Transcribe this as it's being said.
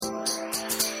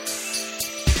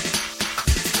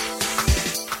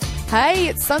Hey,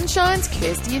 it's Sunshine's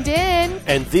Kirsty and Dan.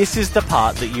 And this is the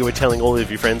part that you were telling all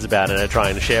of your friends about and are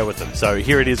trying to share with them. So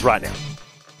here it is right now.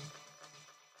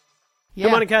 Yeah.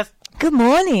 Good morning, Kath. Good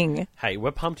morning. Hey,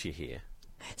 we're pumped you're here.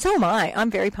 So am I. I'm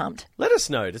very pumped. Let us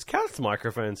know. Does Kath's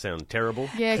microphone sound terrible?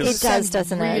 Yeah, It does,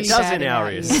 doesn't it? It does in our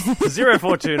ears.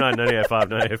 0429 905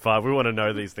 905. We want to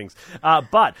know these things.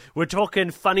 But we're talking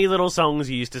funny little songs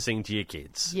you used to sing to your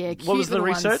kids. Yeah, cute what was the little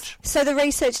research? So the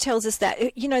research tells us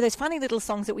that, you know, those funny little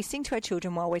songs that we sing to our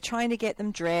children while we're trying to get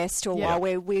them dressed or Yeah.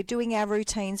 while we're doing our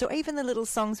routines, or even the little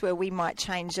songs where we might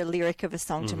change a lyric of a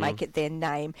song to make it their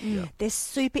name. They're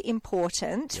super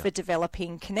important for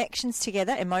developing connections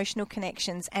together, emotional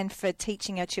connections, and for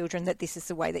teaching our children that this is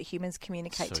the way that humans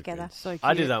communicate So together. good. So cute.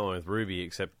 I did that one with Ruby,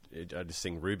 except I just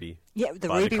sing Ruby. Yeah, the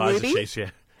by Ruby the Kaiser Ruby. Chiefs, yeah.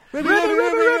 Ruby, Ruby,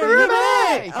 Ruby, Ruby, Ruby.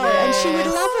 Yes. Oh, and she would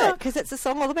love it because it's a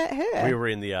song all about her. We were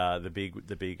in the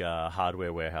big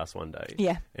hardware warehouse one day.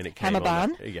 Yeah. And it came Hammer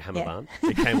on. barn. Hammer Yeah. barn.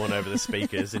 It came on over the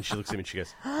speakers, and she looks at me and she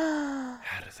goes, "How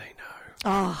do they know?"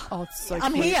 Oh, it's so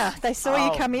I'm cute. here. They saw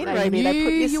you come in, they Ruby. They knew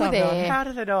put your you were song there. on. How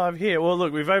do they know I'm here? Well,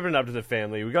 look, we've opened up to the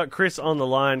family. We've got Chris on the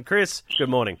line. Chris, good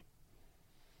morning.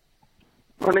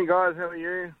 Morning, guys. How are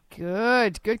you?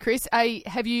 Good, Chris. Hey,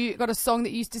 have you got a song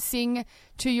that you used to sing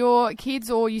to your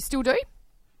kids, or you still do?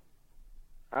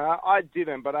 I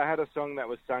didn't, but I had a song that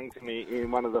was sung to me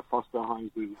in one of the foster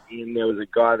homes we were in. There was a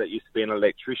guy that used to be an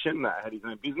electrician that had his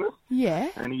own business, Yeah.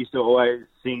 and he used to always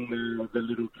sing the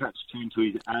little catch tune to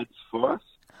his ads for us.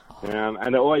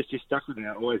 And it always just stuck with me.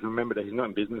 I always remember that he's not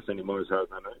in business anymore, as far as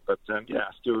I know. But, I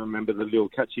still remember the little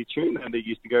catchy tune, and it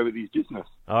used to go with his business.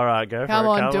 All right, go Come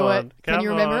for it. on, do it. Can Come you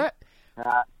remember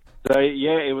on.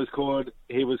 it?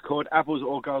 He was called Apples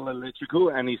All Go Electrical,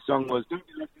 and his song was "Don't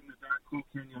Be Left in the Dark, call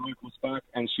Ken your local spark,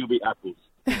 and she'll be apples."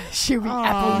 She'll be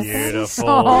apples. Beautiful.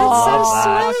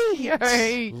 Oh, That's so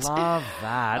cute. Love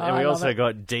that. Oh, And I we love also it.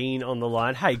 got Dean on the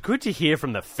line. Hey, good to hear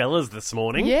from the fellas this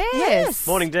morning. Yes.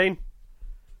 Morning, Dean.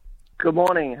 Good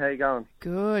morning. How you going?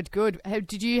 Good.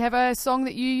 Did you have a song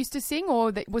that you used to sing,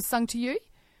 or that was sung to you?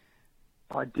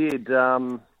 I did.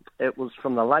 It was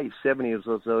from the late 70s. It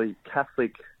was a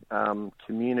Catholic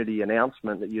community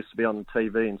announcement that used to be on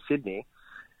TV in Sydney.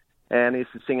 And I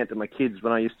used to sing it to my kids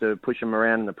when I used to push them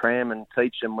around in the pram and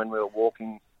teach them when we were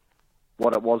walking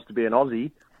what it was to be an Aussie.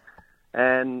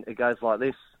 And it goes like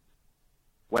this.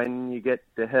 When you get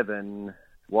to heaven,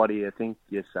 what do you think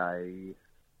you say?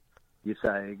 You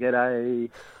say g'day.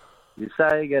 You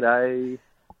say g'day.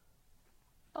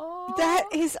 Oh, That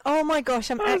is, oh my gosh,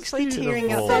 I'm actually tearing up.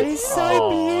 beautiful. That is so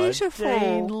Oh, beautiful.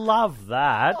 Dean, love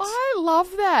that. I love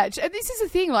that. And this is the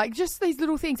thing, like, just these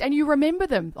little things, and you remember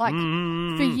them, like,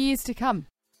 for years to come.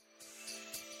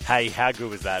 Hey, how good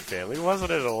was that, family?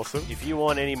 Wasn't it awesome? If you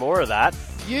want any more of that,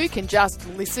 You can just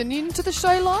listen in to the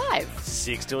show live.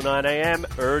 6 till 9 a.m.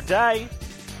 day.